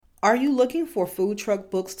Are you looking for food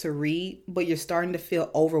truck books to read, but you're starting to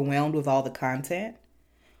feel overwhelmed with all the content?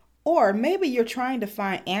 Or maybe you're trying to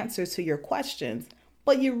find answers to your questions,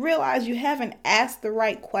 but you realize you haven't asked the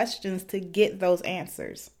right questions to get those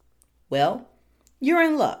answers. Well, you're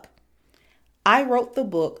in luck. I wrote the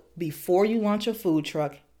book, Before You Launch a Food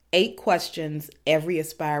Truck, 8 Questions Every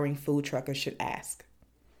Aspiring Food Trucker Should Ask.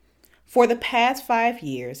 For the past 5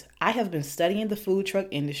 years, I have been studying the food truck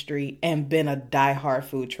industry and been a diehard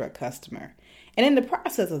food truck customer. And in the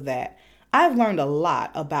process of that, I've learned a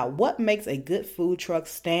lot about what makes a good food truck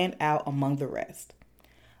stand out among the rest.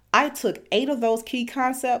 I took 8 of those key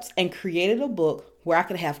concepts and created a book where I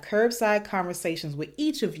could have curbside conversations with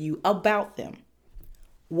each of you about them.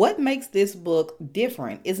 What makes this book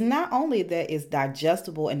different is not only that it's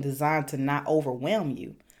digestible and designed to not overwhelm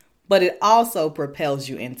you, but it also propels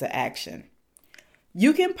you into action.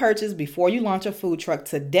 You can purchase Before You Launch a Food Truck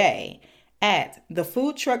today at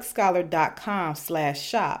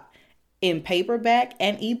thefoodtruckscholar.com/shop in paperback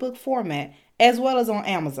and ebook format, as well as on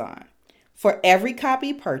Amazon. For every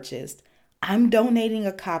copy purchased, I'm donating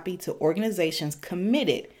a copy to organizations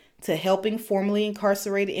committed to helping formerly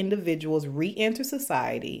incarcerated individuals re-enter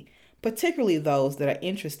society, particularly those that are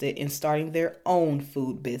interested in starting their own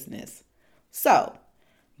food business. So,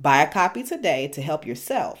 buy a copy today to help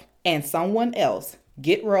yourself and someone else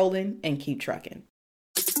get rolling and keep trucking.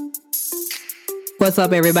 What's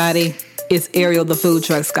up, everybody? It's Ariel, the Food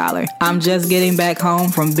Truck Scholar. I'm just getting back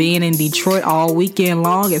home from being in Detroit all weekend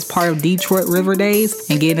long as part of Detroit River Days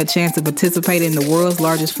and getting a chance to participate in the world's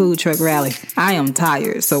largest food truck rally. I am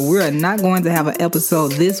tired, so we're not going to have an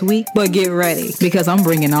episode this week, but get ready because I'm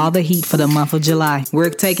bringing all the heat for the month of July. We're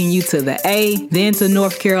taking you to the A, then to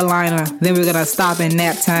North Carolina, then we're going to stop in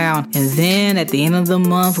Naptown, and then at the end of the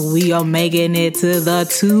month, we are making it to the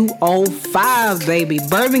 205, baby.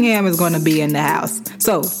 Birmingham is going to be in the house.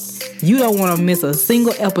 So, you don't want to miss a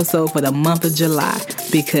single episode for the month of July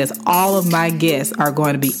because all of my guests are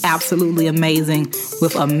going to be absolutely amazing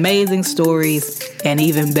with amazing stories and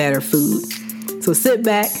even better food. So sit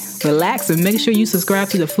back, relax, and make sure you subscribe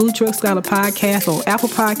to the Food Truck Scholar podcast on Apple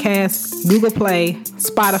Podcasts, Google Play,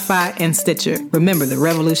 Spotify, and Stitcher. Remember, the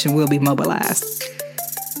revolution will be mobilized.